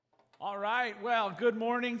All right, well, good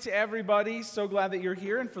morning to everybody. So glad that you're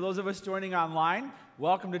here. And for those of us joining online,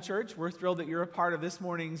 welcome to church. We're thrilled that you're a part of this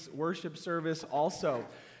morning's worship service also.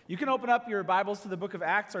 You can open up your Bibles to the book of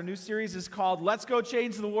Acts. Our new series is called Let's Go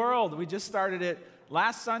Change the World. We just started it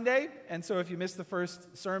last Sunday, and so if you missed the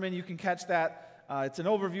first sermon, you can catch that. It's an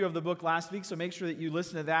overview of the book last week, so make sure that you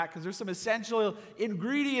listen to that because there's some essential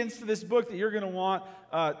ingredients to this book that you're going to want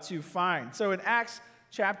to find. So in Acts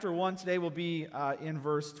Chapter 1 today will be in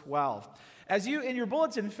verse 12. As you, in your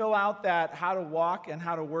bulletin, fill out that how to walk and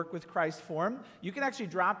how to work with Christ form, you can actually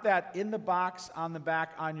drop that in the box on the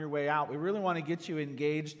back on your way out. We really want to get you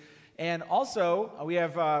engaged. And also, we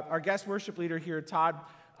have our guest worship leader here, Todd.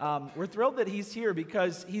 We're thrilled that he's here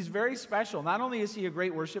because he's very special. Not only is he a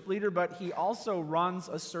great worship leader, but he also runs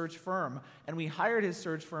a search firm. And we hired his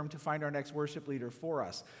search firm to find our next worship leader for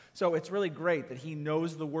us. So it's really great that he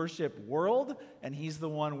knows the worship world, and he's the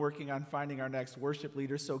one working on finding our next worship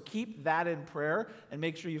leader. So keep that in prayer, and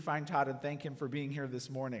make sure you find Todd and thank him for being here this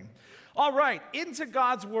morning. All right, into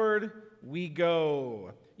God's Word we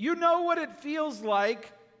go. You know what it feels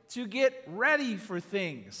like to get ready for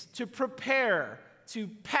things, to prepare, to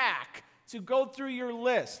pack, to go through your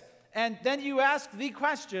list. And then you ask the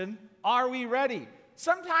question, are we ready?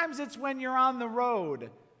 Sometimes it's when you're on the road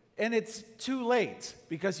and it's too late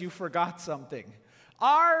because you forgot something.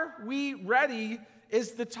 Are we ready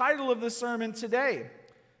is the title of the sermon today.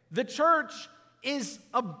 The church is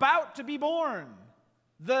about to be born.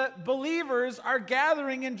 The believers are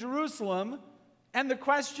gathering in Jerusalem, and the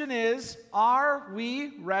question is, are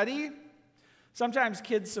we ready? Sometimes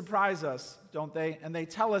kids surprise us, don't they? And they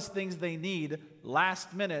tell us things they need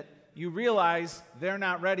last minute. You realize they're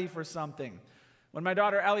not ready for something. When my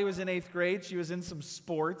daughter Ellie was in 8th grade, she was in some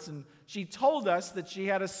sports, and she told us that she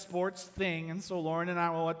had a sports thing. And so Lauren and I,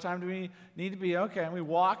 well, what time do we need to be? Okay, and we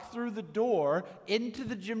walked through the door into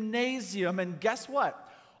the gymnasium, and guess what?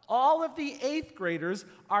 All of the 8th graders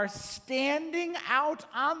are standing out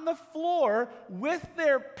on the floor with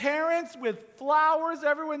their parents, with flowers.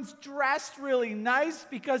 Everyone's dressed really nice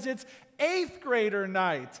because it's 8th grader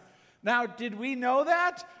night. Now, did we know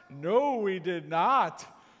that? No, we did not.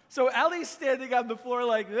 So Ellie's standing on the floor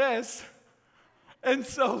like this. And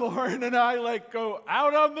so Lauren and I go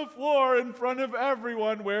out on the floor in front of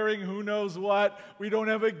everyone wearing who knows what. We don't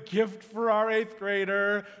have a gift for our 8th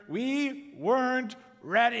grader. We weren't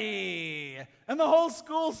ready. And the whole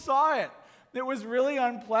school saw it. It was really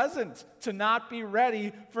unpleasant to not be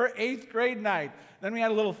ready for 8th grade night. Then we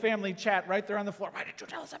had a little family chat right there on the floor. Why didn't you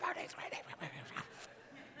tell us about 8th grade?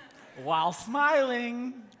 While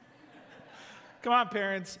smiling. Come on,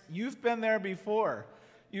 parents. You've been there before.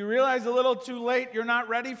 You realize a little too late you're not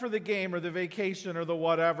ready for the game or the vacation or the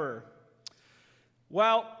whatever.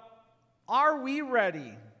 Well, are we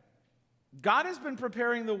ready? God has been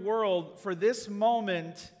preparing the world for this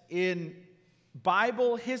moment in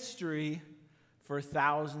Bible history for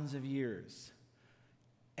thousands of years.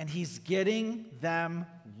 And He's getting them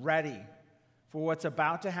ready for what's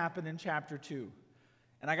about to happen in chapter 2.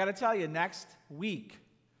 And I got to tell you, next week,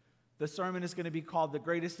 the sermon is going to be called The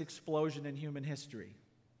Greatest Explosion in Human History.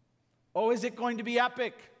 Oh, is it going to be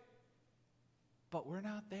epic? But we're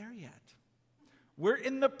not there yet. We're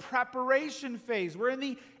in the preparation phase. We're in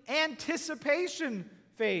the anticipation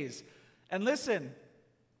phase. And listen,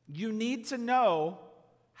 you need to know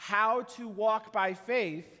how to walk by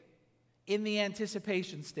faith in the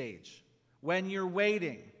anticipation stage when you're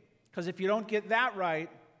waiting. Because if you don't get that right,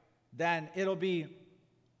 then it'll be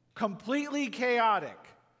completely chaotic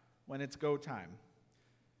when it's go time.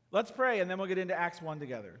 Let's pray, and then we'll get into Acts 1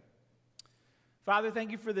 together. Father, thank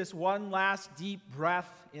you for this one last deep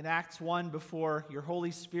breath in Acts 1 before your Holy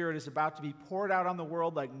Spirit is about to be poured out on the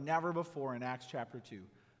world like never before in Acts chapter 2,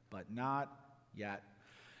 but not yet.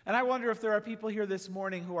 And I wonder if there are people here this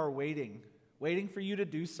morning who are waiting for you to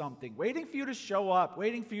do something, waiting for you to show up,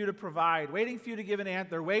 waiting for you to provide, waiting for you to give an answer.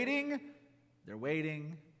 They're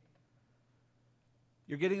waiting.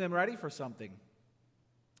 You're getting them ready for something.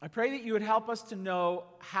 I pray that you would help us to know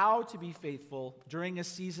how to be faithful during a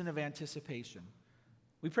season of anticipation.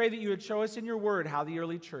 We pray that you would show us in your word how the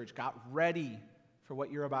early church got ready for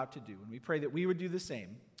what you're about to do. And we pray that we would do the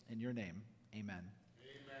same in your name. Amen.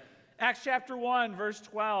 Amen. Acts chapter 1, verse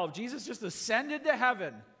 12. Jesus just ascended to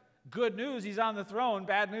heaven. Good news, he's on the throne.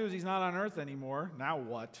 Bad news, he's not on earth anymore. Now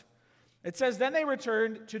what? It says, then they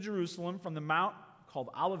returned to Jerusalem from the mount called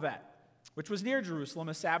Olivet, which was near Jerusalem,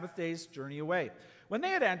 a Sabbath day's journey away. When they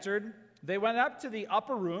had entered, they went up to the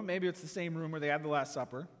upper room, maybe it's the same room where they had the Last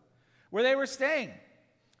Supper, where they were staying.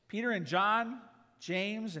 Peter and John,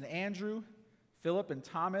 James and Andrew, Philip and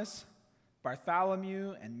Thomas,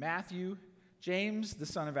 Bartholomew and Matthew, James, the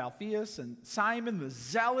son of Alphaeus, and Simon the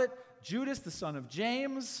Zealot, Judas, the son of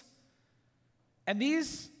James. And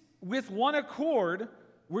these, with one accord,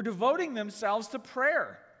 were devoting themselves to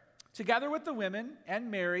prayer, together with the women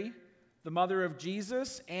and Mary, the mother of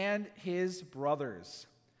Jesus, and his brothers.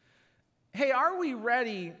 Hey, are we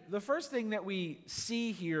ready? The first thing that we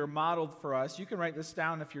see here modeled for us, you can write this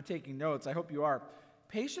down if you're taking notes, I hope you are.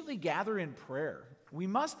 Patiently gather in prayer. We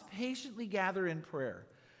must patiently gather in prayer.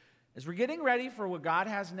 As we're getting ready for what God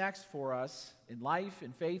has next for us in life,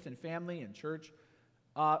 in faith, in family, in church,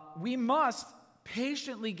 we must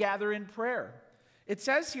patiently gather in prayer. It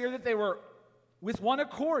says here that they were with one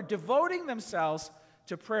accord, devoting themselves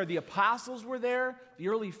to prayer. The apostles were there, the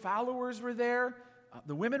early followers were there,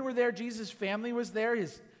 the women were there, Jesus' family was there,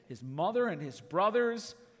 his mother and his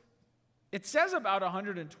brothers. It says about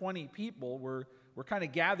 120 people were kind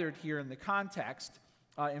of gathered here in the context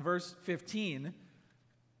in verse 15.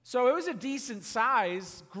 So it was a decent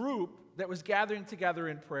size group that was gathering together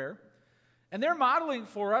in prayer. And they're modeling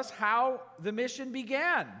for us how the mission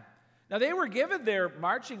began. Now they were given their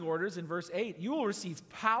marching orders in verse 8. You will receive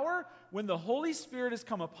power when the Holy Spirit has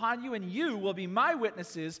come upon you, and you will be my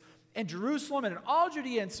witnesses in Jerusalem and in all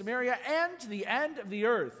Judea and Samaria and to the end of the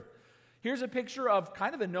earth. Here's a picture of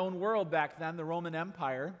kind of a known world back then, the Roman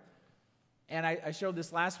Empire. And I showed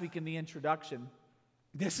this last week in the introduction.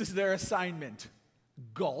 This is their assignment.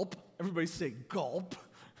 Gulp. Everybody say gulp.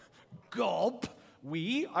 Gulp.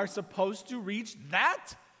 We are supposed to reach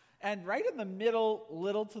that. And right in the middle,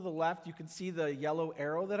 little to the left, you can see the yellow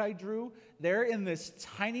arrow that I drew. They're in this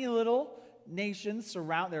tiny little nation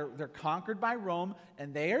they're conquered by Rome,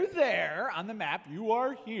 and they are there on the map. You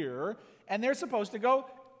are here. And they're supposed to go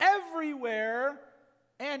everywhere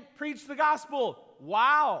and preach the gospel.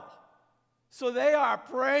 Wow. So they are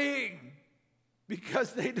praying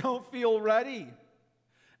because they don't feel ready.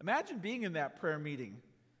 Imagine being in that prayer meeting.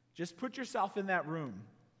 Just put yourself in that room.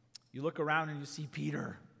 You look around and you see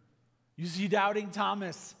Peter. You see doubting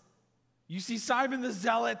Thomas. You see Simon the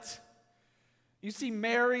Zealot. You see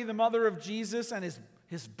Mary, the mother of Jesus, and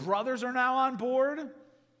his brothers are now on board.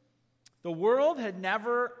 The world had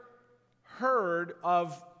never heard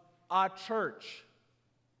of a church,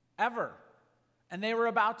 ever. And they were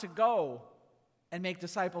about to go and make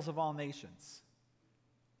disciples of all nations.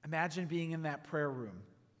 Imagine being in that prayer room.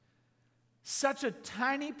 Such a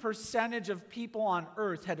tiny percentage of people on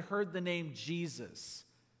earth had heard the name Jesus.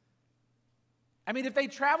 I mean, if they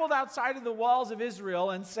traveled outside of the walls of Israel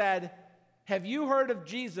and said, have you heard of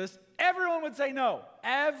Jesus? Everyone would say no.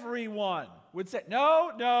 Everyone would say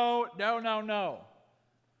no, no, no, no, no.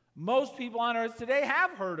 Most people on earth today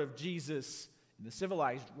have heard of Jesus in the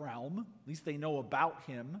civilized realm. At least they know about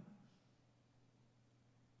him.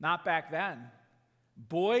 Not back then.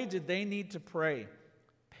 Boy, did they need to pray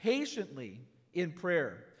patiently in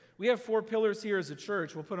prayer. We have 4 pillars here as a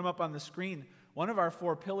church. We'll put them up on the screen. One of our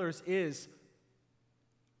 4 pillars is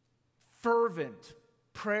fervent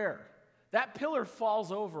prayer. That pillar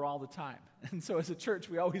falls over all the time. And so as a church,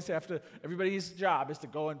 we always have to, everybody's job is to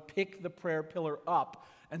go and pick the prayer pillar up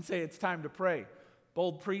and say it's time to pray.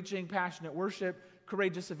 Bold preaching, passionate worship,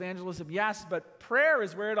 courageous evangelism, yes, but prayer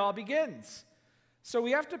is where it all begins. So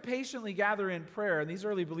we have to patiently gather in prayer, and these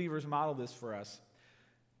early believers model this for us.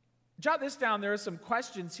 Jot this down. There are some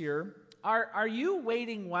questions here. Are you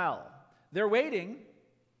waiting well? They're waiting,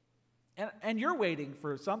 and you're waiting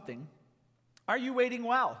for something. Are you waiting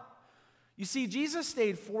well? You see, Jesus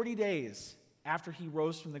stayed 40 days after he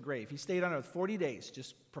rose from the grave. He stayed on earth 40 days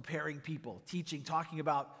just preparing people, teaching, talking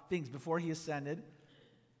about things before he ascended.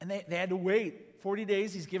 And they had to wait 40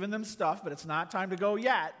 days. He's given them stuff, but it's not time to go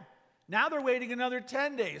yet. Now they're waiting another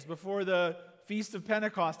 10 days before the Feast of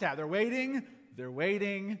Pentecost happened. They're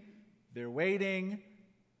waiting,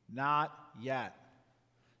 not yet.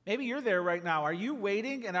 Maybe you're there right now. Are you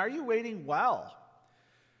waiting, and are you waiting well?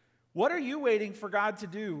 What are you waiting for God to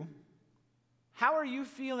do? How are you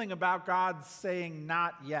feeling about God saying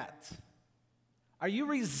not yet? Are you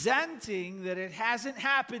resenting that it hasn't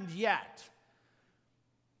happened yet?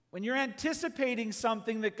 When you're anticipating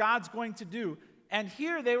something that God's going to do, and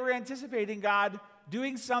here they were anticipating God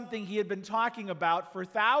doing something he had been talking about for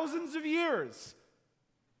thousands of years.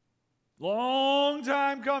 Long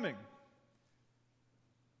time coming.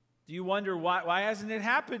 Do you wonder why hasn't it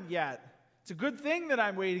happened yet? It's a good thing that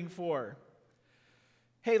I'm waiting for.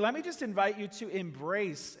 Hey, let me just invite you to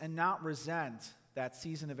embrace and not resent that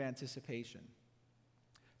season of anticipation.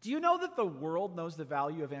 Do you know that the world knows the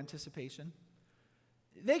value of anticipation?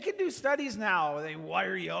 They can do studies now. They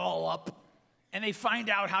wire you all up, and they find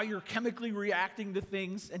out how you're chemically reacting to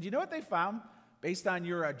things. And do you know what they found? Based on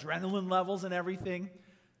your adrenaline levels and everything,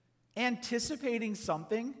 Anticipating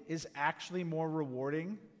something is actually more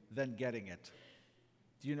rewarding than getting it.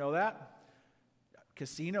 Do you know that?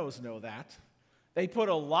 Casinos know that. They put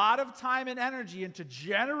a lot of time and energy into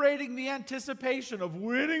generating the anticipation of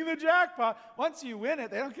winning the jackpot. Once you win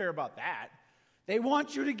it, they don't care about that. They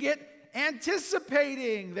want you to get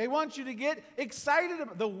anticipating. They want you to get excited.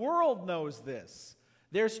 The world knows this.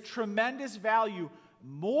 There's tremendous value,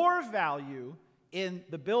 more value in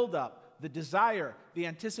the buildup, the desire, the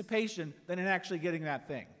anticipation than in actually getting that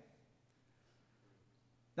thing.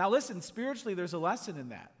 Now listen, spiritually, there's a lesson in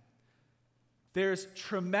that. There's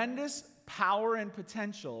tremendous power and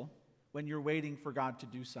potential when you're waiting for God to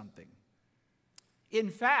do something. In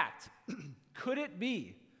fact, could it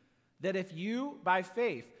be that if you, by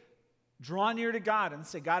faith, draw near to God and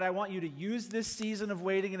say, God, I want you to use this season of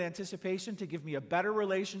waiting and anticipation to give me a better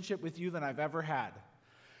relationship with you than I've ever had?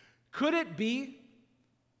 Could it be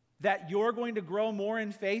that you're going to grow more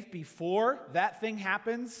in faith before that thing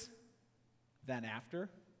happens than after?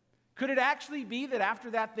 Could it actually be that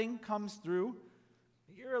after that thing comes through,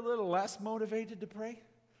 you're a little less motivated to pray?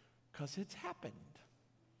 Because it's happened.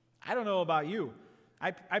 I don't know about you.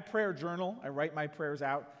 I prayer journal. I write my prayers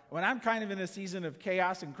out. When I'm kind of in a season of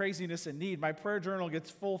chaos and craziness and need, my prayer journal gets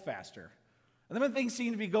full faster. And then when things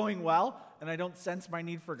seem to be going well and I don't sense my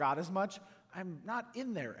need for God as much, I'm not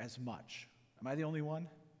in there as much. Am I the only one?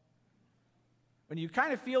 When you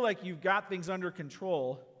kind of feel like you've got things under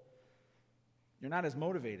control, you're not as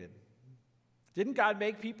motivated. Didn't God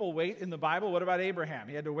make people wait in the Bible? What about Abraham?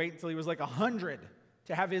 He had to wait until he was like 100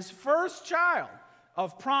 to have his first child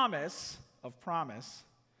of promise,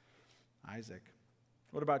 Isaac.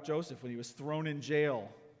 What about Joseph when he was thrown in jail?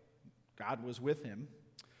 God was with him.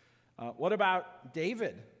 What about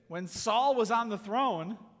David? When Saul was on the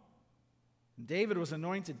throne, David was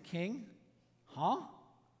anointed king.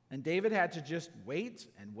 And David had to just wait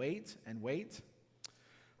and wait and wait.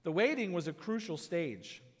 The waiting was a crucial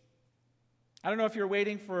stage. I don't know if you're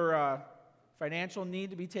waiting for a financial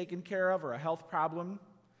need to be taken care of or a health problem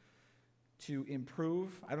to improve.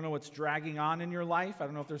 I don't know what's dragging on in your life. I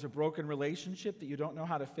don't know if there's a broken relationship that you don't know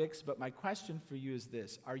how to fix. But my question for you is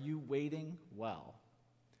this: are you waiting well?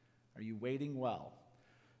 Are you waiting well?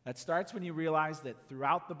 That starts when you realize that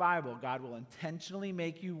throughout the Bible, God will intentionally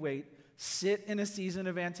make you wait, sit in a season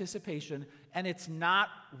of anticipation, and it's not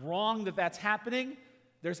wrong that that's happening.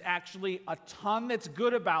 There's actually a ton that's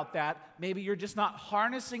good about that. Maybe you're just not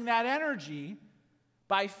harnessing that energy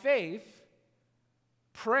by faith,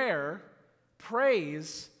 prayer,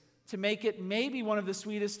 praise, to make it maybe one of the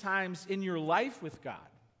sweetest times in your life with God.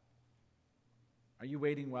 Are you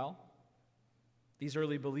waiting well? These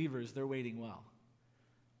early believers, they're waiting well.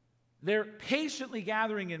 They're patiently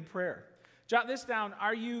gathering in prayer. Jot this down.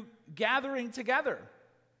 Are you gathering together?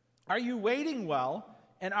 Are you waiting well?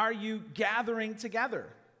 And are you gathering together?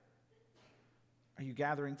 Are you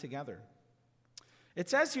gathering together? It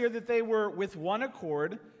says here that they were with one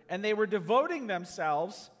accord and they were devoting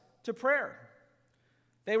themselves to prayer.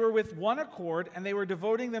 They were with one accord and they were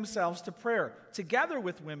devoting themselves to prayer, together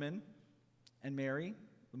with women and Mary,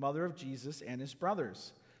 the mother of Jesus, and his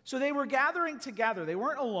brothers. So they were gathering together. They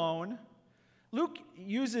weren't alone. Luke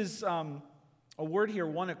uses a word here,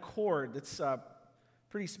 one accord, that's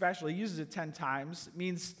pretty special. He uses it 10 times. It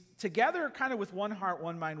means together, kind of with one heart,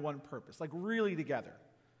 one mind, one purpose, like really together.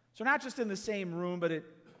 So not just in the same room, but it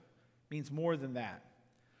means more than that.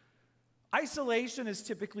 Isolation is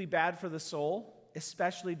typically bad for the soul,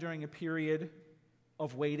 especially during a period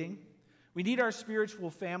of waiting. We need our spiritual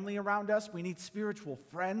family around us. We need spiritual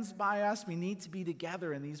friends by us. We need to be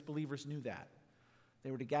together, and these believers knew that.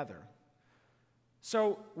 They were together.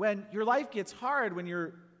 So when your life gets hard, when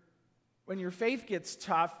your faith gets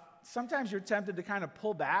tough, sometimes you're tempted to kind of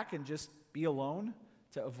pull back and just be alone,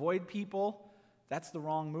 to avoid people. That's the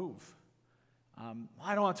wrong move.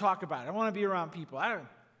 I don't want to talk about it. I want to be around people.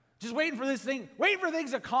 Just waiting for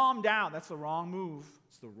things to calm down. That's the wrong move.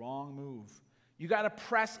 It's the wrong move. You got to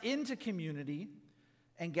press into community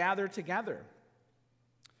and gather together.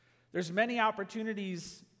 There's many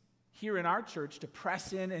opportunities here in our church to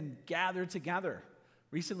press in and gather together.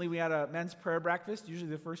 Recently, we had a men's prayer breakfast. Usually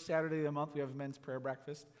the first Saturday of the month, we have a men's prayer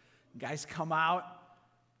breakfast. Guys come out,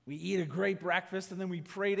 we eat a great breakfast, and then we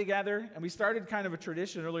pray together. And we started kind of a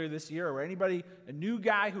tradition earlier this year where a new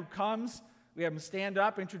guy who comes, we have him stand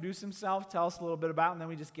up, introduce himself, tell us a little bit about him, and then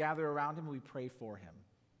we just gather around him and we pray for him.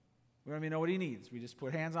 We don't even know what he needs. We just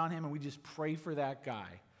put hands on him and we just pray for that guy.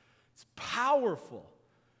 It's powerful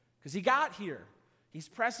because he got here. He's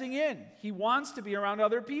pressing in. He wants to be around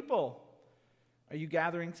other people. Are you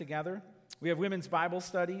gathering together? We have women's Bible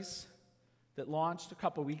studies that launched a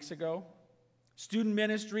couple weeks ago. Student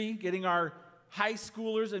ministry, getting our high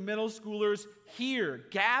schoolers and middle schoolers here,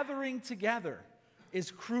 gathering together, is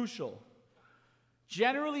crucial.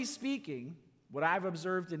 Generally speaking, what I've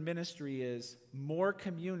observed in ministry is more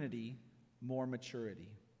community, more maturity.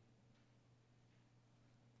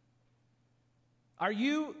 Are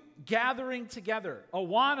you gathering together?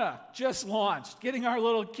 Awana just launched, getting our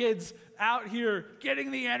little kids out here, getting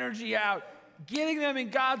the energy out, getting them in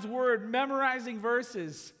God's Word, memorizing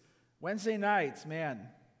verses. Wednesday nights, man,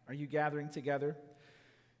 are you gathering together?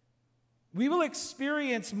 We will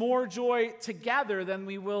experience more joy together than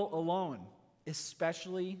we will alone,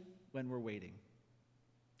 especially when we're waiting.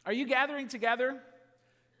 Are you gathering together?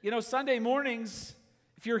 You know, Sunday mornings,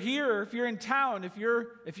 if you're here, if you're in town, if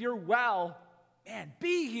you're well, man,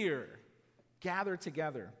 be here. Gather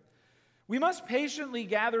together. We must patiently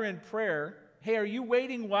gather in prayer. Hey, are you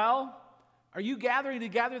waiting well? Are you gathering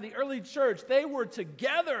together? The early church, they were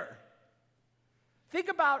together. Think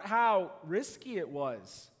about how risky it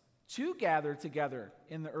was to gather together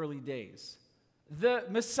in the early days. The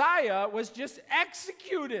Messiah was just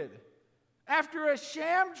executed after a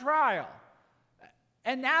sham trial.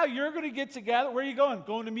 And now you're going to get together. Where are you going?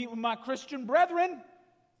 Going to meet with my Christian brethren?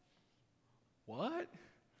 What?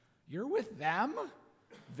 You're with them?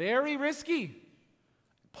 Very risky.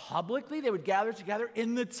 Publicly, they would gather together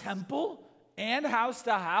in the temple and house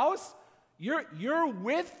to house. You're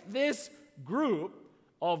with this group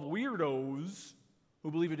of weirdos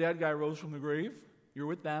who believe a dead guy rose from the grave. You're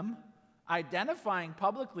with them. Identifying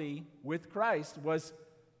publicly with Christ was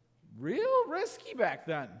real risky back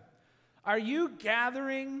then. Are you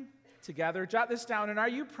gathering together? Jot this down. And are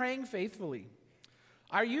you praying faithfully?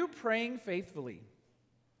 Are you praying faithfully?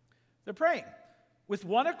 They're praying. With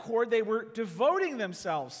one accord, they were devoting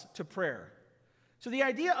themselves to prayer. So the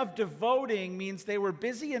idea of devoting means they were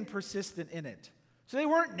busy and persistent in it. So they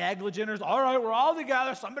weren't negligent or, all right, we're all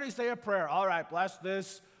together. Somebody say a prayer. All right, bless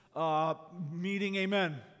this meeting.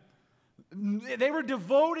 Amen. They were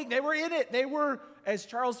devoting. They were in it. They were, as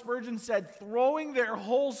Charles Spurgeon said, throwing their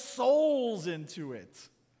whole souls into it.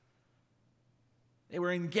 They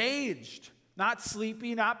were engaged, not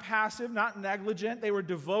sleepy, not passive, not negligent. They were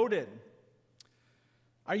devoted.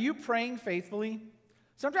 Are you praying faithfully?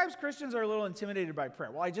 Sometimes Christians are a little intimidated by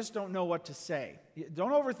prayer. Well, I just don't know what to say.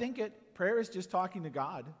 Don't overthink it. Prayer is just talking to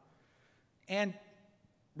God. And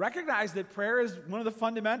recognize that prayer is one of the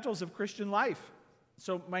fundamentals of Christian life.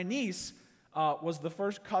 So my niece was the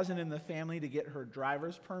first cousin in the family to get her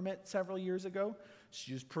driver's permit several years ago.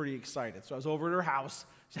 She was pretty excited. So I was over at her house.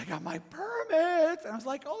 She said, I got my permit. And I was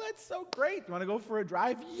like, oh, that's so great. You want to go for a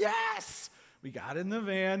drive? Yes. We got in the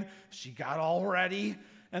van. She got all ready.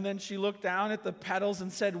 And then she looked down at the pedals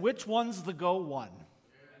and said, which one's the go one?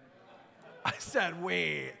 I said,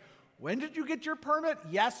 wait, when did you get your permit?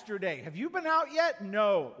 Yesterday. Have you been out yet?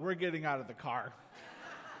 No, we're getting out of the car.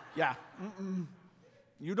 Yeah.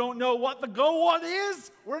 You don't know what the go one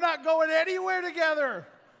is? We're not going anywhere together.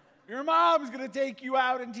 Your mom's going to take you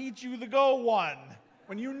out and teach you the go one.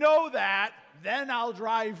 When you know that, then I'll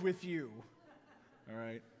drive with you. All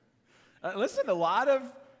right. Listen, a lot of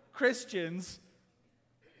Christians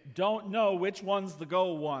don't know which one's the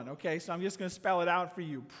go one. Okay, so I'm just going to spell it out for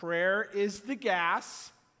you. Prayer is the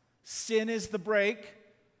gas. Sin is the brake.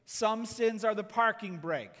 Some sins are the parking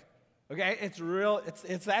brake. Okay,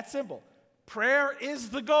 it's that simple. Prayer is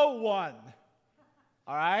the go one.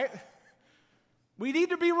 All right? We need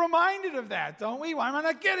to be reminded of that, don't we? Why am I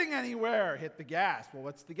not getting anywhere? Hit the gas. Well,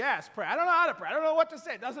 what's the gas? Pray. I don't know how to pray. I don't know what to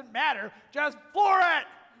say. It doesn't matter. Just floor it.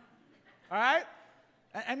 All right?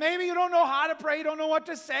 And maybe you don't know how to pray. You don't know what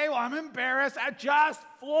to say. Well, I'm embarrassed. I just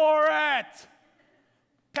floor it.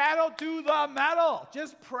 Pedal to the metal.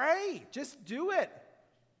 Just pray. Just do it.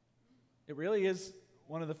 It really is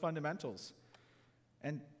one of the fundamentals.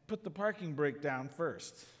 And put the parking brake down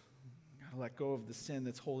first. You gotta let go of the sin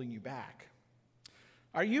that's holding you back.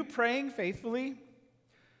 Are you praying faithfully?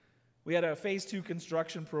 We had a Phase 2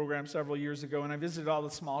 construction program several years ago, and I visited all the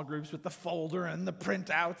small groups with the folder and the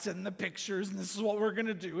printouts and the pictures, and this is what we're going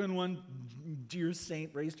to do. And one dear saint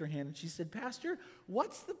raised her hand, and she said, Pastor,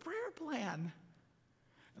 what's the prayer plan?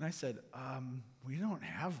 And I said, we don't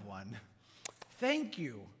have one. Thank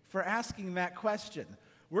you for asking that question.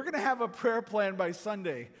 We're going to have a prayer plan by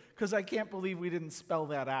Sunday, because I can't believe we didn't spell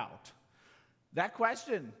that out. That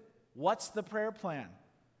question, what's the prayer plan?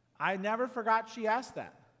 I never forgot she asked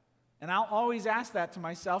that. And I'll always ask that to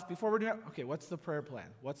myself before we're doing it. Okay, what's the prayer plan?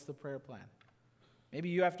 What's the prayer plan? Maybe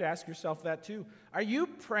you have to ask yourself that too. Are you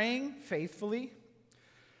praying faithfully?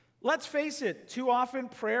 Let's face it, too often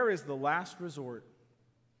prayer is the last resort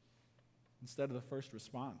instead of the first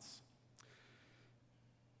response.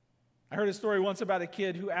 I heard a story once about a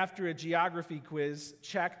kid who, after a geography quiz,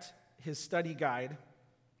 checked his study guide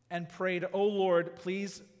and prayed, "Oh Lord,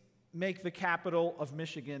 please make the capital of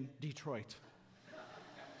Michigan Detroit."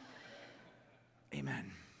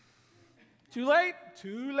 Amen. Too late,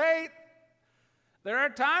 too late. There are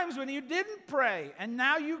times when you didn't pray, and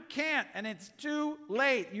now you can't, and it's too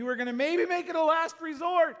late. You were going to maybe make it a last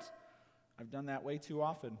resort. I've done that way too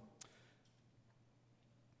often.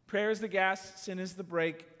 Prayer is the gas, sin is the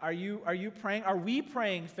brake. Are you praying? Are we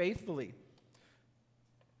praying faithfully?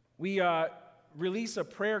 We release a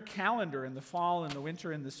prayer calendar in the fall, in the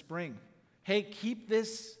winter, in the spring. Hey, keep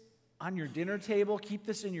this on your dinner table, keep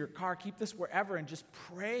this in your car, keep this wherever, and just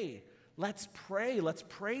pray. Let's pray. Let's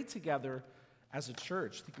pray together as a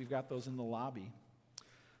church. I think we've got those in the lobby.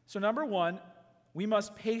 So number one, we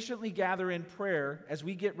must patiently gather in prayer as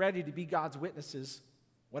we get ready to be God's witnesses,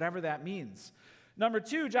 whatever that means. Number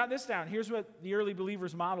two, jot this down. Here's what the early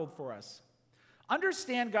believers modeled for us.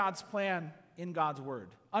 Understand God's plan in God's word.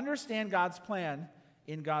 Understand God's plan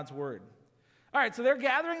in God's word. All right, so they're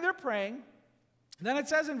gathering, they're praying. And then it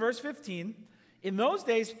says in verse 15, in those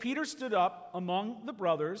days, Peter stood up among the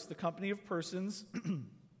brothers, the company of persons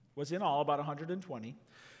was in all about 120,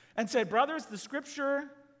 and said, "Brothers, the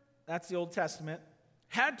scripture," that's the Old Testament,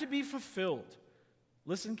 "had to be fulfilled."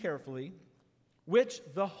 Listen carefully. "Which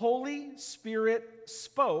the Holy Spirit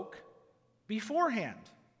spoke beforehand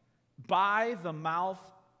by the mouth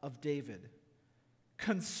of David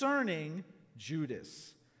concerning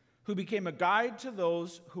Judas, who became a guide to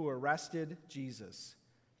those who arrested Jesus."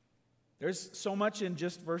 There's so much in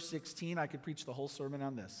just verse 16, I could preach the whole sermon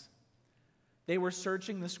on this. They were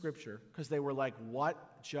searching the scripture because they were like,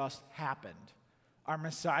 what just happened? Our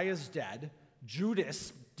Messiah's dead.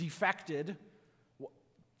 Judas defected.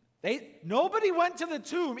 Nobody went to the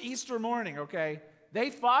tomb Easter morning, okay?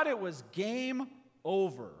 They thought it was game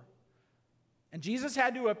over. And Jesus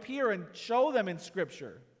had to appear and show them in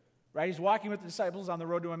Scripture, right? He's walking with the disciples on the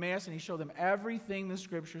road to Emmaus, and he showed them everything the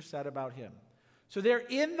Scripture said about him. So they're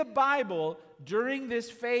in the Bible during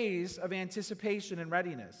this phase of anticipation and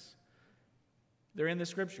readiness. They're in the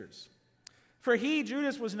Scriptures. "For he,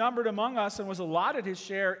 Judas, was numbered among us and was allotted his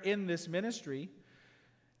share in this ministry."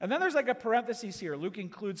 And then there's like a parenthesis here. Luke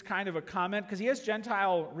includes kind of a comment because he has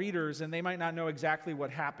Gentile readers and they might not know exactly what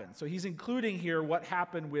happened. So he's including here what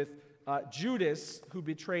happened with Judas, who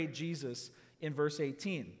betrayed Jesus, in verse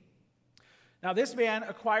 18. "Now this man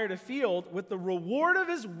acquired a field with the reward of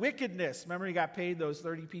his wickedness." Remember, he got paid those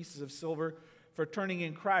 30 pieces of silver for turning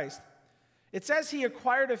in Christ. It says he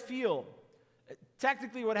acquired a field.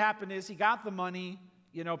 Technically what happened is he got the money,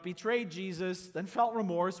 betrayed Jesus, then felt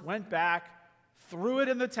remorse, went back, threw it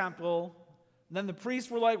in the temple. And then the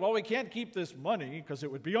priests were like, well, we can't keep this money because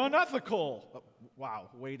it would be unethical. Wow,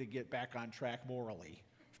 way to get back on track morally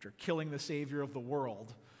after killing the Savior of the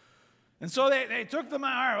world. And so they took the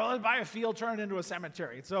money, all right, well, let's buy a field, turn it into a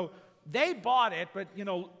cemetery. So they bought it, but,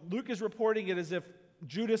 Luke is reporting it as if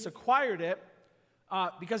Judas acquired it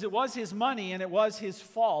because it was his money and it was his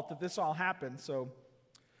fault that this all happened. So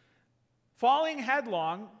falling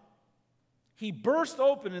headlong, he burst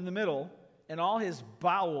open in the middle and all his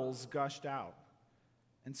bowels gushed out.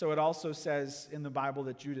 And so it also says in the Bible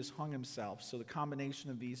that Judas hung himself. So the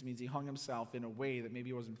combination of these means he hung himself in a way that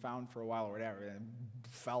maybe wasn't found for a while or whatever, and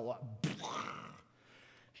fell up.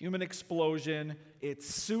 Human explosion. It's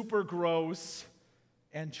super gross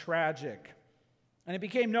and tragic. And it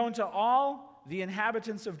became known to all the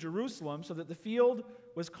inhabitants of Jerusalem, so that the field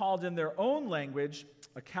was called in their own language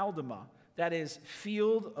Akeldama, that is,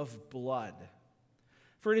 field of blood.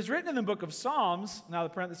 For it is written in the book of Psalms, now the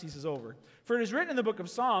parenthesis is over. For it is written in the book of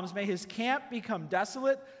Psalms, may his camp become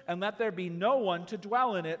desolate, and let there be no one to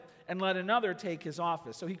dwell in it, and let another take his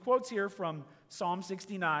office. So he quotes here from Psalm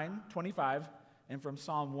 69:25, and from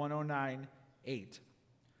Psalm 109:8.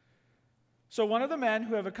 So one of the men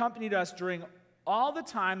who have accompanied us during all the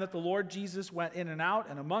time that the Lord Jesus went in and out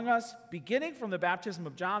and among us, beginning from the baptism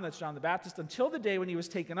of John, that's John the Baptist, until the day when he was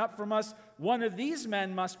taken up from us, one of these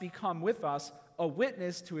men must become with us a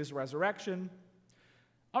witness to his resurrection.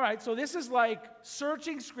 All right, so this is like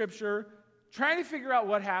searching Scripture, trying to figure out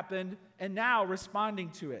what happened, and now responding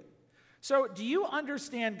to it. So do you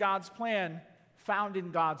understand God's plan found in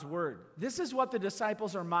God's Word? This is what the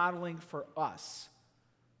disciples are modeling for us.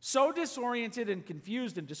 So disoriented and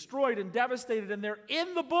confused and destroyed and devastated, and they're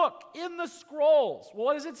in the book, in the scrolls. Well,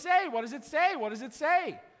 what does it say? What does it say? What does it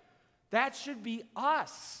say? That should be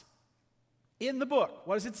us in the book.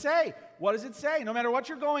 What does it say? What does it say? No matter what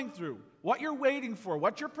you're going through, what you're waiting for,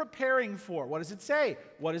 what you're preparing for, what does it say?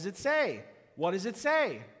 What does it say? What does it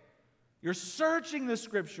say? You're searching the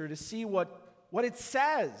Scripture to see what it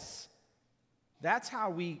says. That's how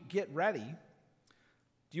we get ready.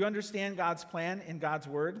 Do you understand God's plan in God's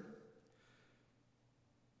word?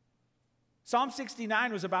 Psalm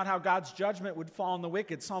 69 was about how God's judgment would fall on the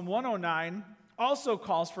wicked. Psalm 109 also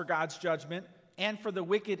calls for God's judgment and for the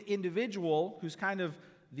wicked individual, who's kind of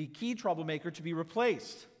the key troublemaker, to be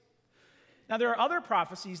replaced. Now, there are other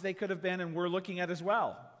prophecies they could have been and we're looking at as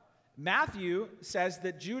well. Matthew says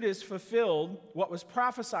that Judas fulfilled what was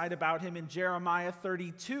prophesied about him in Jeremiah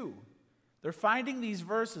 32. They're finding these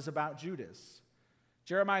verses about Judas.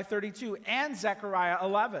 Jeremiah 32 and Zechariah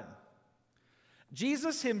 11.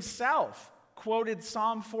 Jesus himself quoted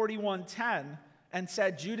Psalm 41:10 and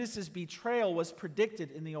said Judas's betrayal was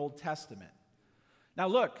predicted in the Old Testament. Now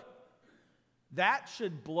look, that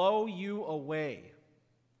should blow you away.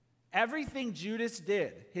 Everything Judas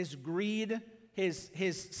did, his greed,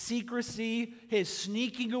 his secrecy, his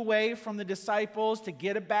sneaking away from the disciples to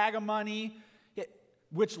get a bag of money,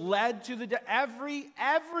 which led to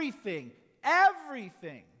everything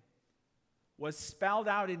was spelled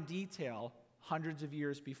out in detail hundreds of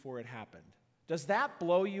years before it happened. Does that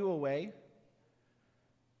blow you away?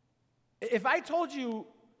 If I told you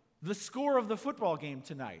the score of the football game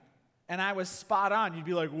tonight and I was spot on, you'd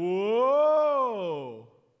be like, whoa.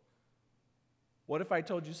 What if I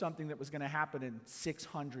told you something that was going to happen in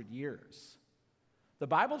 600 years? The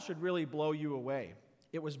Bible should really blow you away.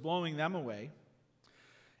 It was blowing them away.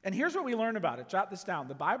 And here's what we learn about it. Jot this down.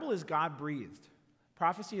 The Bible is God-breathed.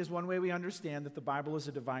 Prophecy is one way we understand that the Bible is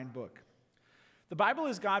a divine book. The Bible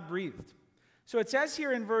is God-breathed. So it says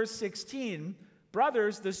here in verse 16,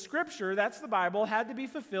 brothers, the scripture, that's the Bible, had to be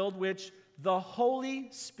fulfilled, which the Holy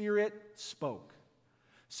Spirit spoke.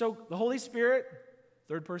 So the Holy Spirit,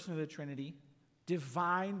 third person of the Trinity,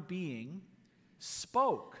 divine being,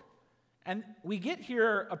 spoke. And we get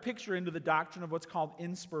here a picture into the doctrine of what's called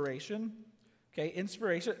inspiration. Okay,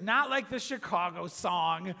 inspiration, not like the Chicago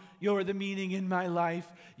song, "You're the meaning in my life,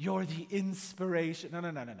 you're the inspiration." No.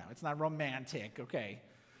 It's not romantic, okay?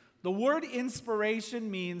 The word inspiration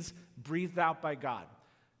means breathed out by God.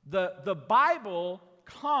 The Bible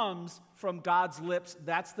comes from God's lips.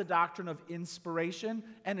 That's the doctrine of inspiration,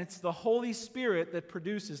 and it's the Holy Spirit that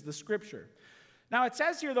produces the scripture. Now, it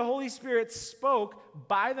says here the Holy Spirit spoke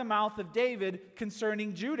by the mouth of David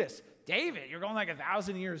concerning Judas. David, you're going like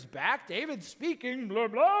 1,000 years back? David's speaking blah,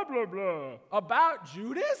 blah, blah, blah about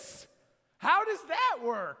Judas? How does that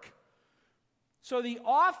work? So the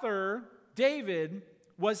author, David,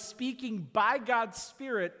 was speaking by God's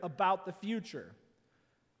Spirit about the future.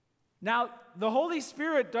 Now, the Holy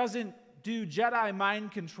Spirit doesn't do Jedi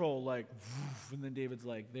mind control like, and then David's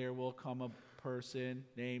like, there will come a person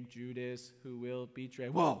named Judas who will betray.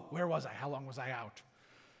 Whoa, where was I? How long was I out?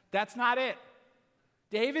 That's not it.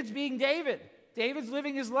 David's being David. David's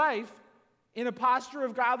living his life in a posture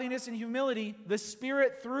of godliness and humility. The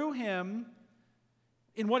Spirit through him,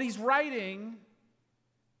 in what he's writing,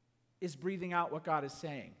 is breathing out what God is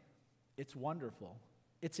saying. It's wonderful.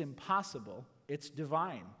 It's impossible. It's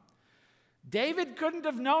divine. David couldn't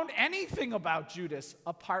have known anything about Judas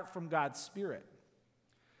apart from God's Spirit.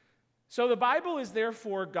 So the Bible is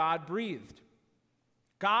therefore God-breathed.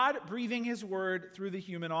 God breathing his word through the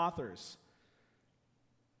human authors.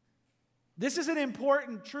 This is an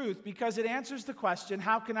important truth because it answers the question,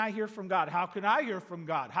 how can I hear from God? How can I hear from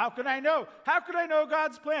God? How can I know? How can I know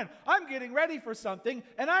God's plan? I'm getting ready for something,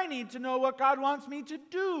 and I need to know what God wants me to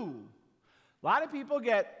do. A lot of people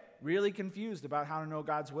get really confused about how to know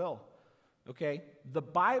God's will. Okay? The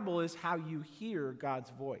Bible is how you hear God's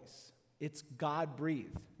voice. It's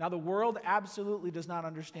God-breathed. Now, the world absolutely does not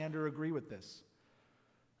understand or agree with this.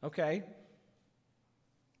 Okay?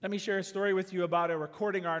 Let me share a story with you about a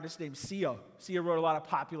recording artist named Sia. Sia wrote a lot of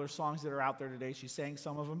popular songs that are out there today. She sang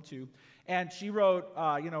some of them too. And she wrote,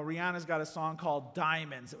 Rihanna's got a song called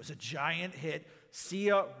Diamonds. It was a giant hit.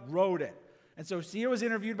 Sia wrote it. And so Sia was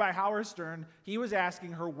interviewed by Howard Stern. He was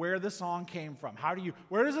asking her where the song came from.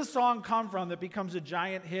 Where does a song come from that becomes a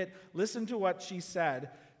giant hit? Listen to what she said.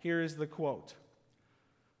 Here is the quote.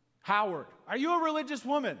 Howard, are you a religious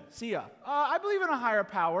woman? Sia, I believe in a higher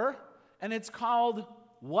power, and it's called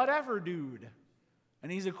Whatever Dude.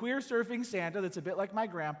 And he's a queer surfing Santa that's a bit like my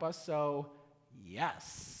grandpa, so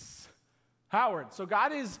yes. Howard, so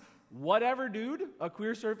God is whatever dude, a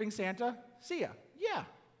queer surfing Santa? Sia,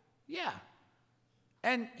 yeah.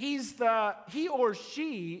 And he or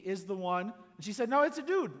she is the one, and she said, no, it's a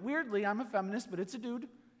dude. Weirdly, I'm a feminist, but it's a dude.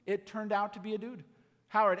 It turned out to be a dude.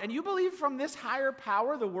 Howard, and you believe from this higher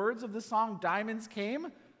power the words of the song Diamonds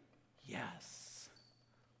came? Yes.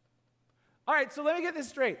 All right, so let me get this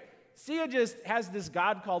straight. Sia just has this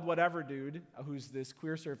god called Whatever Dude, who's this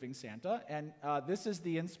queer surfing Santa, and this is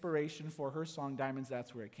the inspiration for her song, Diamonds,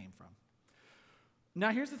 that's where it came from. Now,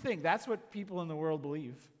 here's the thing. That's what people in the world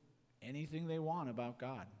believe. Anything they want about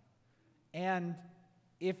God. And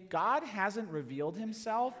if God hasn't revealed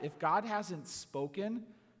himself, if God hasn't spoken,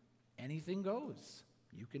 anything goes.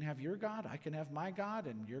 You can have your God, I can have my God,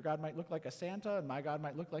 and your God might look like a Santa, and my God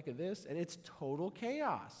might look like a this, and it's total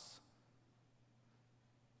chaos.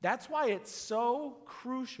 That's why it's so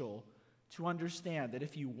crucial to understand that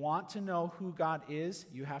if you want to know who God is,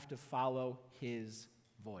 you have to follow his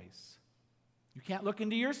voice. You can't look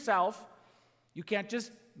into yourself. You can't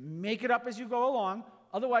just make it up as you go along.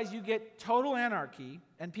 Otherwise, you get total anarchy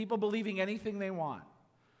and people believing anything they want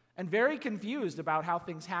and very confused about how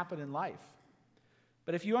things happen in life.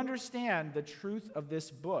 But if you understand the truth of this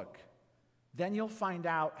book, then you'll find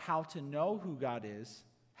out how to know who God is,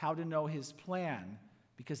 how to know his plan,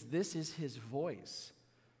 because this is his voice.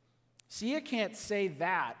 Sia can't say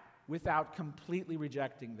that without completely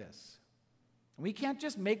rejecting this. We can't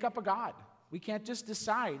just make up a God. We can't just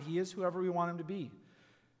decide he is whoever we want him to be.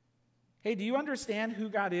 Hey, do you understand who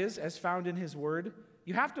God is as found in his word?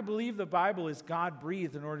 You have to believe the Bible is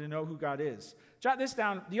God-breathed in order to know who God is. Jot this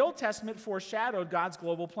down. The Old Testament foreshadowed God's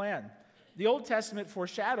global plan. The Old Testament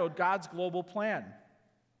foreshadowed God's global plan.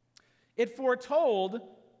 It foretold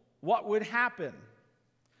what would happen.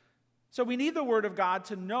 So we need the Word of God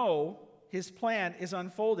to know his plan is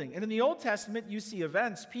unfolding. And in the Old Testament, you see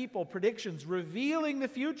events, people, predictions revealing the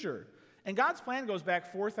future. And God's plan goes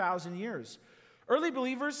back 4,000 years. Early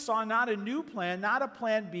believers saw not a new plan, not a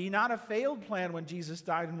plan B, not a failed plan when Jesus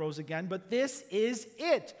died and rose again, but this is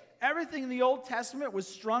it. Everything in the Old Testament was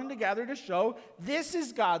strung together to show this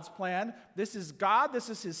is God's plan. This is God. This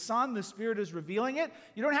is his Son. The Spirit is revealing it.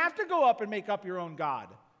 You don't have to go up and make up your own God.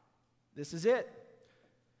 This is it.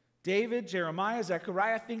 David, Jeremiah,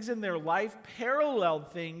 Zechariah, things in their life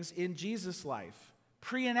paralleled things in Jesus' life,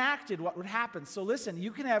 pre-enacted what would happen. So listen,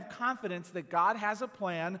 you can have confidence that God has a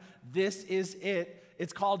plan. This is it.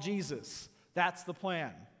 It's called Jesus. That's the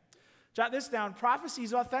plan. Jot this down.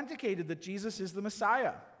 Prophecies authenticated that Jesus is the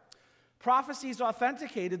Messiah. Prophecies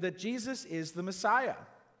authenticated that Jesus is the Messiah.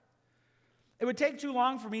 It would take too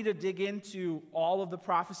long for me to dig into all of the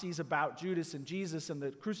prophecies about Judas and Jesus and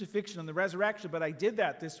the crucifixion and the resurrection, but I did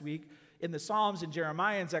that this week in the Psalms and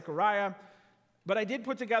Jeremiah and Zechariah. But I did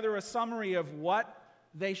put together a summary of what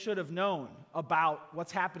they should have known about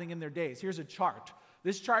what's happening in their days. Here's a chart.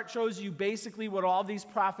 This chart shows you basically what all these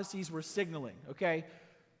prophecies were signaling, okay?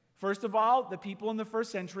 First of all, the people in the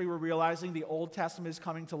first century were realizing the Old Testament is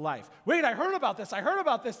coming to life. Wait, I heard about this.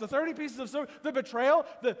 The 30 pieces of silver, the betrayal,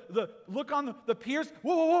 the look on the pierce.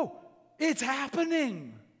 Whoa. It's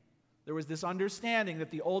happening. There was this understanding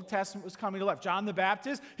that the Old Testament was coming to life. John the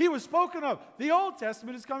Baptist, he was spoken of. The Old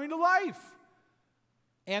Testament is coming to life.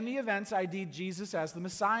 And the events ID'd Jesus as the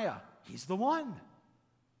Messiah. He's the one.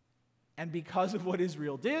 And because of what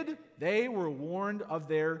Israel did, they were warned of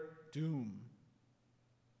their doom.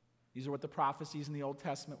 These are what the prophecies in the Old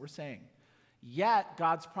Testament were saying. Yet,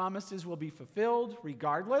 God's promises will be fulfilled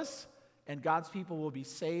regardless, and God's people will be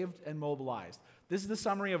saved and mobilized. This is the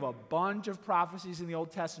summary of a bunch of prophecies in the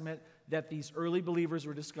Old Testament that these early believers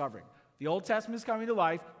were discovering. The Old Testament is coming to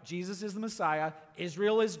life. Jesus is the Messiah.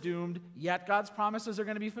 Israel is doomed, yet God's promises are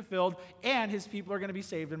going to be fulfilled, and his people are going to be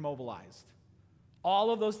saved and mobilized. All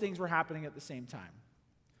of those things were happening at the same time.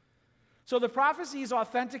 So the prophecies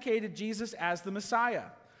authenticated Jesus as the Messiah.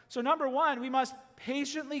 So number one, we must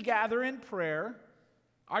patiently gather in prayer.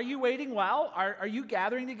 Are you waiting well? Are you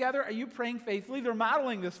gathering together? Are you praying faithfully? They're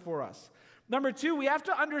modeling this for us. Number two, we have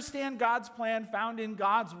to understand God's plan found in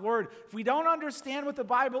God's word. If we don't understand what the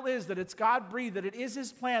Bible is, that it's God-breathed, that it is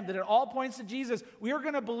his plan, that it all points to Jesus, we are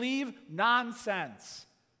going to believe nonsense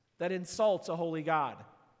that insults a holy God.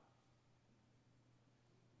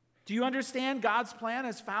 Do you understand God's plan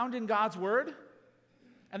as found in God's word?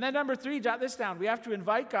 And then number three, jot this down. We have to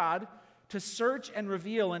invite God to search and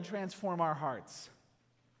reveal and transform our hearts.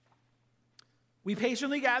 We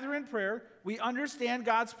patiently gather in prayer. We understand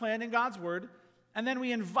God's plan and God's word. And then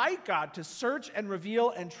we invite God to search and reveal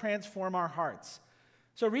and transform our hearts.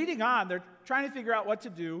 So reading on, they're trying to figure out what to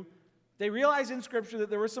do. They realize in Scripture that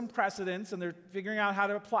there were some precedents, and they're figuring out how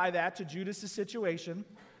to apply that to Judas' situation.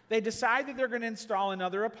 They decide that they're going to install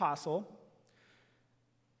another apostle.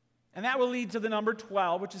 And that will lead to the number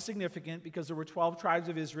 12, which is significant because there were 12 tribes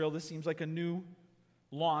of Israel. This seems like a new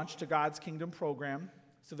launch to God's kingdom program.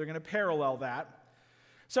 So they're going to parallel that.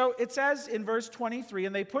 So it says in verse 23,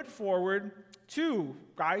 and they put forward two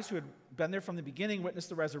guys who had been there from the beginning, witnessed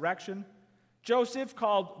the resurrection. Joseph,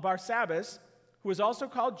 called Barsabbas, who was also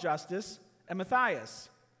called Justus, and Matthias.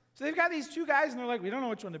 So they've got these two guys, and they're like, we don't know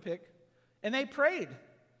which one to pick. And they prayed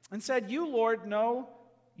and said, you, Lord,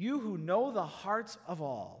 you who know the hearts of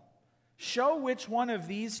all, show which one of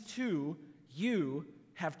these two you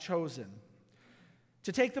have chosen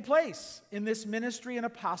to take the place in this ministry and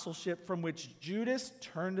apostleship from which Judas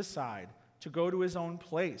turned aside to go to his own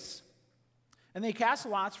place. And they cast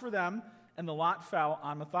lots for them, and the lot fell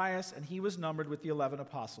on Matthias, and he was numbered with the 11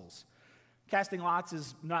 apostles. Casting lots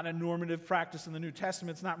is not a normative practice in the New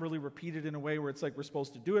Testament. It's not really repeated in a way where it's like we're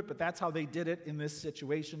supposed to do it, but that's how they did it in this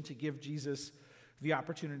situation to give Jesus the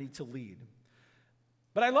opportunity to lead.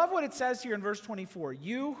 But I love what it says here in verse 24.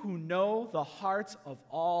 You who know the hearts of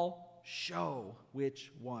all, show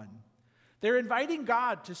which one. They're inviting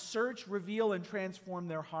God to search, reveal, and transform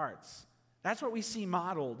their hearts. That's what we see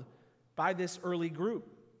modeled by this early group.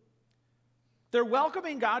 They're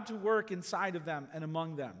welcoming God to work inside of them and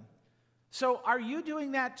among them. So are you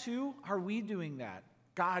doing that too? Are we doing that?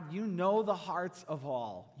 God, you know the hearts of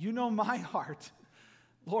all. You know my heart.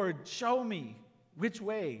 Lord, show me which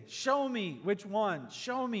way. Show me which one.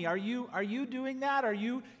 Show me. Are you doing that? Are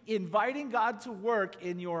you inviting God to work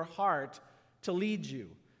in your heart to lead you?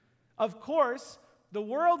 Of course, the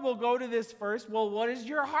world will go to this first. Well, what is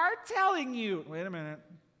your heart telling you? Wait a minute.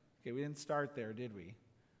 Okay, we didn't start there, did we?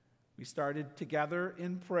 We started together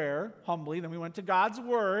in prayer, humbly. Then we went to God's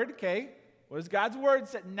word, okay? What does God's word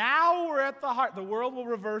say? Now we're at the heart. The world will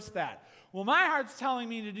reverse that. Well, my heart's telling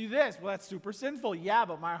me to do this. Well, that's super sinful. Yeah,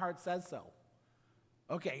 but my heart says so.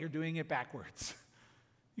 Okay, you're doing it backwards.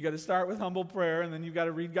 You got to start with humble prayer, and then you've got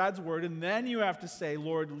to read God's word, and then you have to say,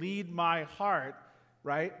 Lord, lead my heart,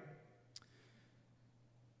 right?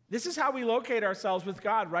 This is how we locate ourselves with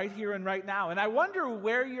God right here and right now. And I wonder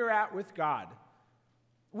where you're at with God.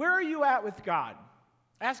 Where are you at with God?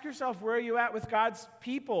 Ask yourself, where are you at with God's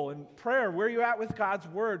people and prayer? Where are you at with God's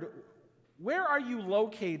word? Where are you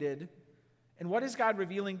located, and what is God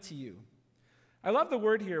revealing to you? I love the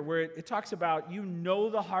word here where it talks about you know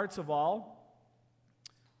the hearts of all.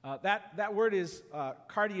 That word is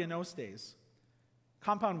kardianostes.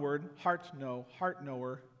 Compound word, heart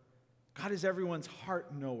knower. God is everyone's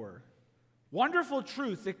heart knower. Wonderful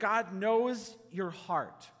truth that God knows your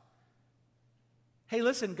heart. Hey,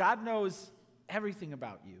 listen, God knows everything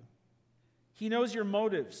about you. He knows your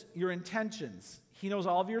motives, your intentions. He knows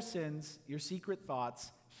all of your sins, your secret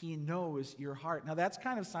thoughts. He knows your heart. Now, that's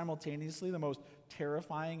kind of simultaneously the most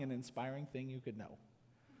terrifying and inspiring thing you could know.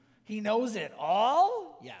 He knows it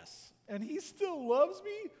all? Yes. And he still loves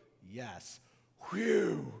me? Yes.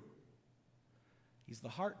 Whew. He's the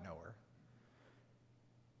heart knower.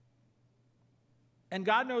 And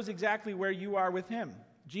God knows exactly where you are with him.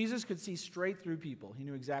 Jesus could see straight through people. He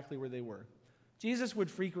knew exactly where they were. Jesus would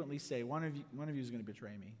frequently say, one of you is going to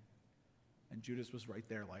betray me. And Judas was right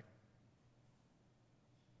there like.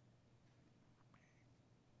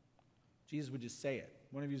 Jesus would just say it.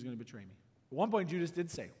 One of you is going to betray me. At one point, Judas did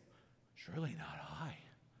say, surely not I.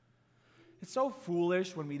 It's so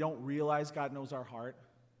foolish when we don't realize God knows our heart,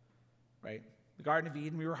 right? The Garden of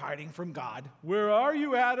Eden, we were hiding from God. Where are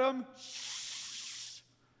you, Adam? Shh.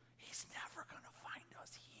 He's never going to find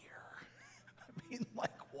us here. I mean,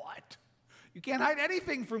 like what? You can't hide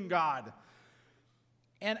anything from God.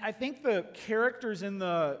 And I think the characters in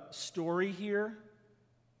the story here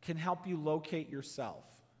can help you locate yourself.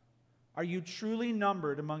 Are you truly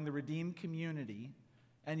numbered among the redeemed community,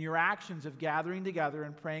 and your actions of gathering together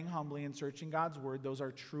and praying humbly and searching God's word, those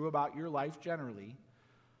are true about your life generally?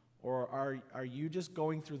 Or are you just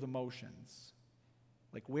going through the motions?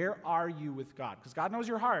 Like, where are you with God? Because God knows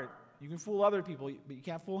your heart. You can fool other people, but you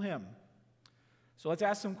can't fool him. So let's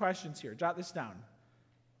ask some questions here. Jot this down.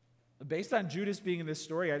 Based on Judas being in this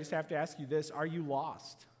story, I just have to ask you this. Are you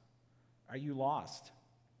lost? Are you lost?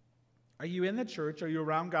 Are you in the church? Are you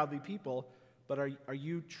around godly people? But are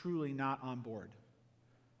you truly not on board?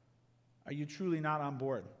 Are you truly not on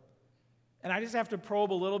board? And I just have to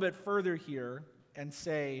probe a little bit further here and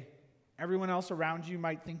say, everyone else around you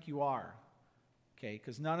might think you are. Okay,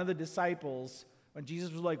 because none of the disciples, when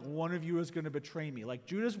Jesus was like, one of you is going to betray me, like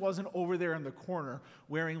Judas wasn't over there in the corner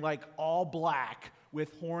wearing like all black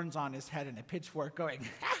with horns on his head and a pitchfork going,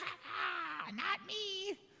 ha ha ha, not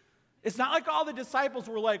me. It's not like all the disciples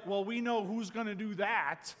were like, well, we know who's going to do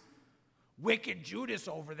that. Wicked Judas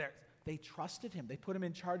over there. They trusted him. They put him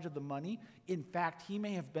in charge of the money. In fact, he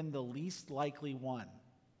may have been the least likely one.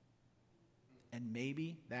 And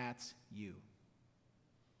maybe that's you.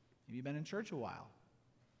 Maybe you've been in church a while.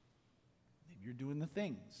 Maybe you're doing the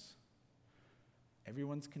things.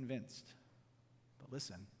 Everyone's convinced. But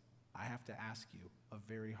listen, I have to ask you a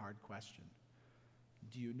very hard question.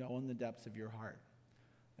 Do you know in the depths of your heart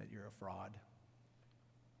that you're a fraud?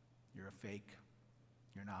 You're a fake.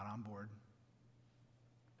 You're not on board.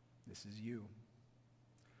 This is you.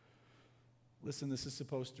 Listen, this is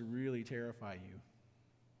supposed to really terrify you.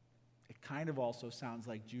 It kind of also sounds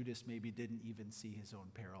like Judas maybe didn't even see his own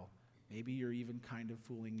peril. Maybe you're even kind of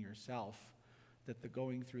fooling yourself that the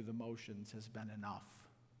going through the motions has been enough.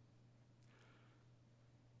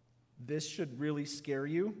 This should really scare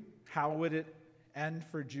you. How would it end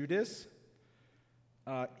for Judas?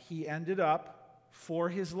 He ended up, for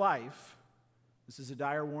his life, this is a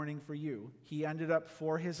dire warning for you, he ended up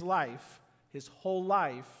for his life, his whole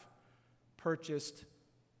life, purchased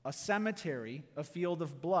a cemetery, a field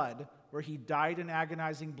of blood, where he died an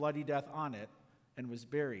agonizing bloody death on it and was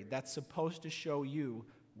buried. That's supposed to show you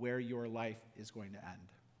where your life is going to end.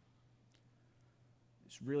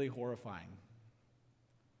 It's really horrifying.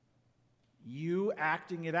 You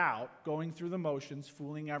acting it out, going through the motions,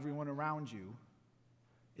 fooling everyone around you,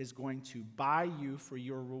 is going to buy you for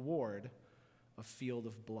your reward a field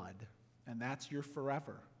of blood. And that's your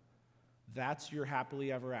forever. That's your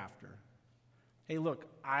happily ever after. Hey, look,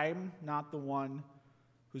 I'm not the one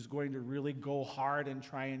who's going to really go hard and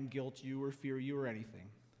try and guilt you or fear you or anything.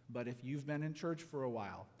 But if you've been in church for a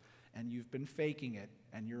while and you've been faking it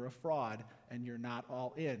and you're a fraud and you're not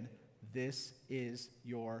all in, this is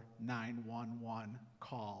your 911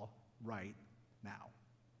 call right now.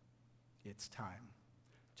 It's time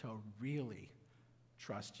to really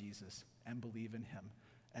trust Jesus and believe in him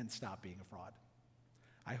and stop being a fraud.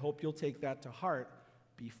 I hope you'll take that to heart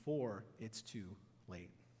before it's too late.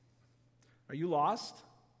 Are you lost?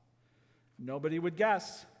 Nobody would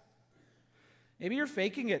guess. Maybe you're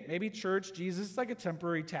faking it. Maybe church, Jesus is like a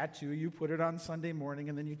temporary tattoo. You put it on Sunday morning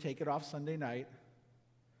and then you take it off Sunday night.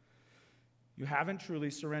 You haven't truly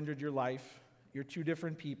surrendered your life. You're two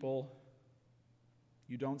different people.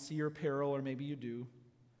 You don't see your peril, or maybe you do.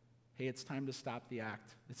 Hey, it's time to stop the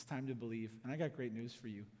act. It's time to believe. And I got great news for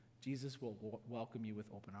you. Jesus will welcome you with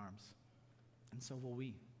open arms. And so will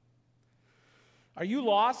we. Are you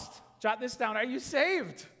lost? Jot this down. Are you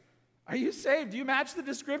saved? Are you saved? Do you match the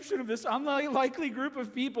description of this unlikely group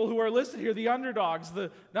of people who are listed here, the underdogs,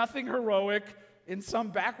 the nothing heroic, in some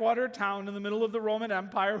backwater town in the middle of the Roman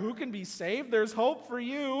Empire? Who can be saved? There's hope for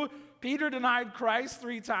you. Peter denied Christ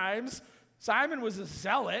 3 times. Simon was a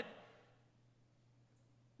zealot.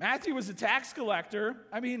 Matthew was a tax collector.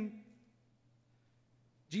 I mean,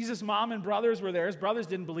 Jesus' mom and brothers were there. His brothers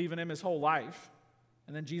didn't believe in him his whole life.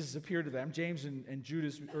 And then Jesus appeared to them. James and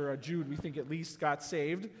Jude, we think at least, got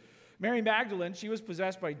saved. Mary Magdalene, she was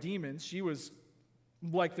possessed by demons. She was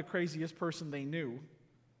like the craziest person they knew.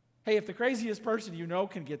 Hey, if the craziest person you know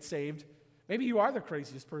can get saved, maybe you are the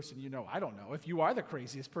craziest person you know. I don't know. If you are the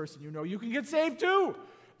craziest person you know, you can get saved too.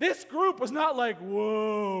 This group was not like,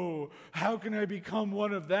 whoa, how can I become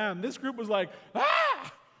one of them? This group was like,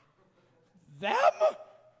 them?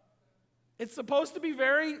 It's supposed to be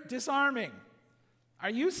very disarming. Are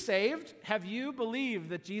you saved? Have you believed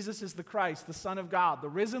that Jesus is the Christ, the Son of God, the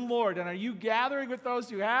risen Lord? And are you gathering with those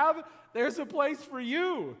who have? There's a place for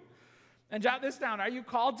you. And jot this down. Are you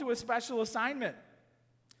called to a special assignment?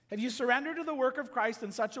 Have you surrendered to the work of Christ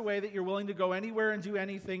in such a way that you're willing to go anywhere and do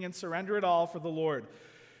anything and surrender it all for the Lord?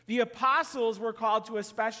 The apostles were called to a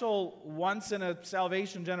special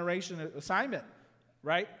once-in-a-salvation generation assignment,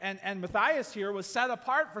 right? And Matthias here was set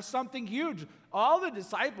apart for something huge. All the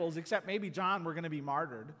disciples, except maybe John, were going to be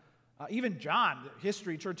martyred. Even John,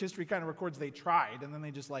 church history kind of records they tried, and then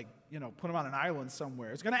they just put him on an island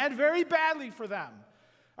somewhere. It's going to end very badly for them.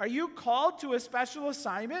 Are you called to a special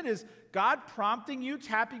assignment? Is God prompting you,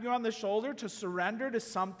 tapping you on the shoulder to surrender to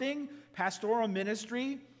something, pastoral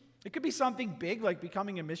ministry? It could be something big like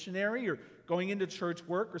becoming a missionary or going into church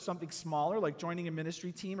work, or something smaller like joining a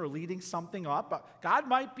ministry team or leading something up. But God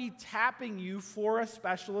might be tapping you for a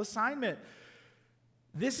special assignment.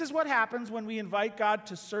 This is what happens when we invite God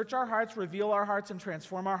to search our hearts, reveal our hearts, and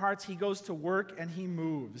transform our hearts. He goes to work and he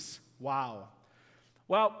moves. Wow.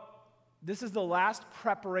 Well, this is the last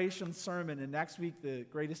preparation sermon, and next week the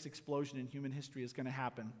greatest explosion in human history is going to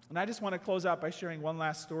happen. And I just want to close out by sharing one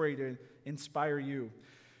last story to inspire you.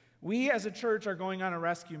 We as a church are going on a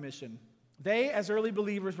rescue mission. They, as early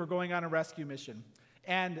believers, were going on a rescue mission.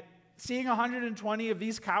 And seeing 120 of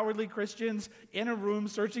these cowardly Christians in a room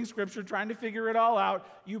searching Scripture, trying to figure it all out,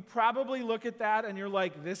 you probably look at that and you're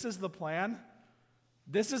like, this is the plan?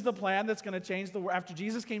 This is the plan that's going to change the world. After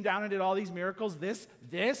Jesus came down and did all these miracles, this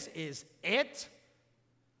is it?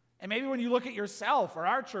 And maybe when you look at yourself or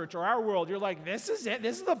our church or our world, you're like, this is it?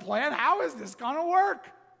 This is the plan? How is this going to work?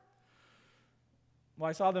 Well,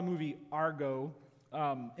 I saw the movie Argo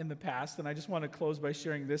in the past, and I just want to close by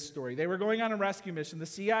sharing this story. They were going on a rescue mission. The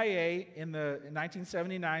CIA, in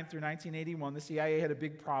 1979 through 1981, the CIA had a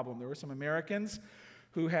big problem. There were some Americans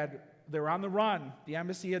they were on the run. The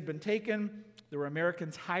embassy had been taken. There were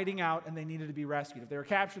Americans hiding out, and they needed to be rescued. If they were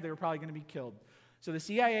captured, they were probably going to be killed. So the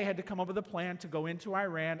CIA had to come up with a plan to go into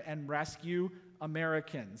Iran and rescue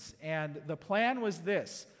Americans. And the plan was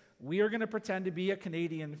this. We are going to pretend to be a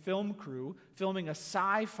Canadian film crew filming a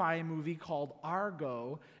sci-fi movie called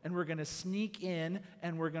Argo, and we're going to sneak in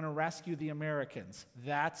and we're going to rescue the Americans.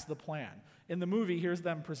 That's the plan. In the movie, here's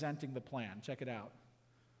them presenting the plan. Check it out.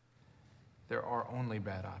 There are only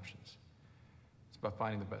bad options. It's about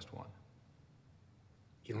finding the best one.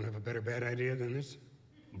 You don't have a better bad idea than this?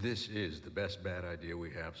 This is the best bad idea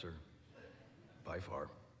we have, sir. By far.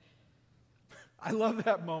 I love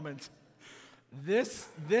that moment. This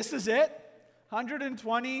is it?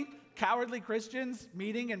 120 cowardly Christians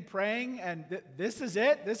meeting and praying, and this is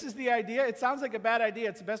it? This is the idea? It sounds like a bad idea.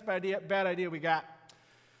 It's the best bad idea we got.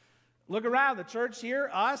 Look around, the church here,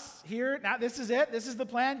 us here. Now this is it. This is the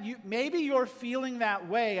plan. Maybe you're feeling that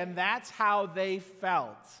way, and that's how they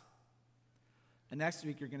felt. And next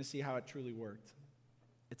week, you're going to see how it truly worked.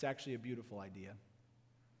 It's actually a beautiful idea.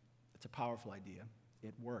 It's a powerful idea.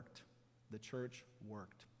 It worked. The church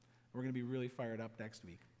worked. We're going to be really fired up next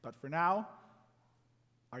week. But for now,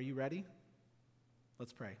 are you ready?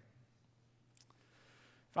 Let's pray.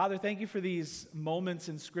 Father, thank you for these moments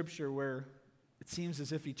in Scripture where it seems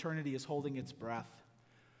as if eternity is holding its breath.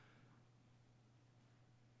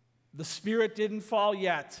 The Spirit didn't fall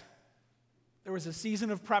yet. There was a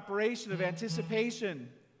season of preparation, of anticipation,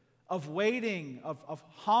 of waiting, of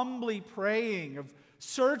humbly praying, of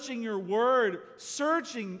searching your word,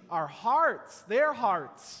 searching our hearts, their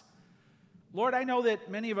hearts. Lord, I know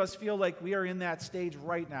that many of us feel like we are in that stage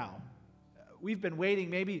right now. We've been waiting,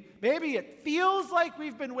 maybe it feels like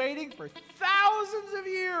we've been waiting for thousands of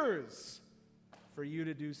years for you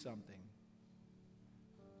to do something.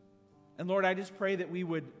 And Lord, I just pray that we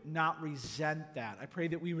would not resent that. I pray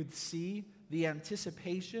that we would see the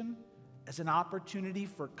anticipation as an opportunity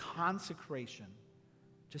for consecration,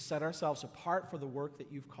 to set ourselves apart for the work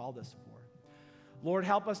that you've called us for. Lord,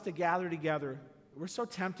 help us to gather together. We're so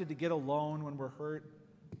tempted to get alone when we're hurt,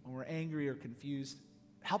 when we're angry or confused.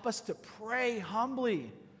 Help us to pray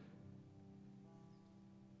humbly.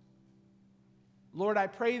 Lord, I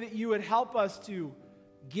pray that you would help us to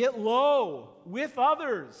get low with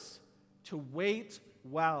others, to wait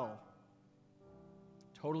well,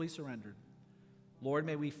 totally surrendered. Lord,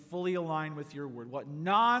 may we fully align with your word. What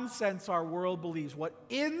nonsense our world believes, what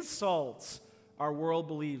insults our world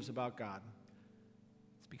believes about God.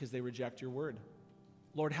 It's because they reject your word.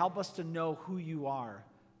 Lord, help us to know who you are,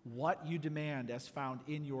 what you demand as found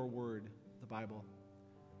in your word, the Bible.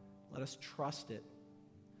 Let us trust it.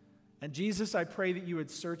 And Jesus, I pray that you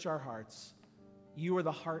would search our hearts. You are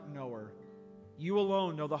the heart knower. You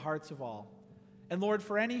alone know the hearts of all. And Lord,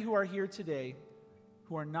 for any who are here today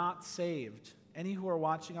who are not saved, any who are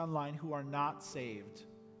watching online who are not saved,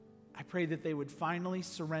 I pray that they would finally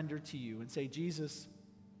surrender to you and say, Jesus,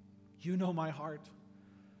 you know my heart.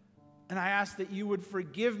 And I ask that you would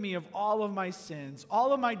forgive me of all of my sins,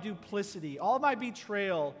 all of my duplicity, all of my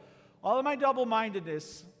betrayal, all of my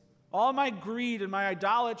double-mindedness, all of my greed and my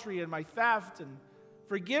idolatry and my theft. And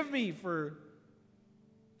forgive me for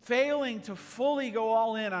failing to fully go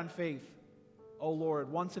all in on faith. Oh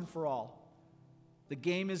Lord, once and for all, the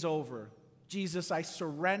game is over. Jesus, I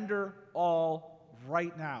surrender all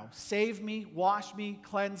right now. Save me, wash me,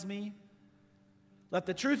 cleanse me. Let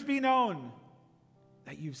the truth be known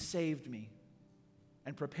that you've saved me,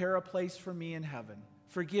 and prepare a place for me in heaven.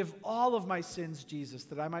 Forgive all of my sins, Jesus,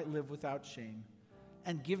 that I might live without shame,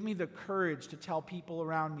 and give me the courage to tell people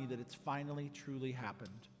around me that it's finally truly happened,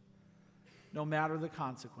 no matter the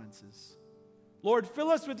consequences. Lord, fill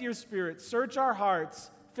us with your Spirit. Search our hearts.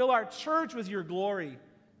 Fill our church with your glory.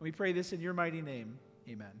 And we pray this in your mighty name.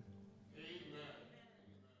 Amen.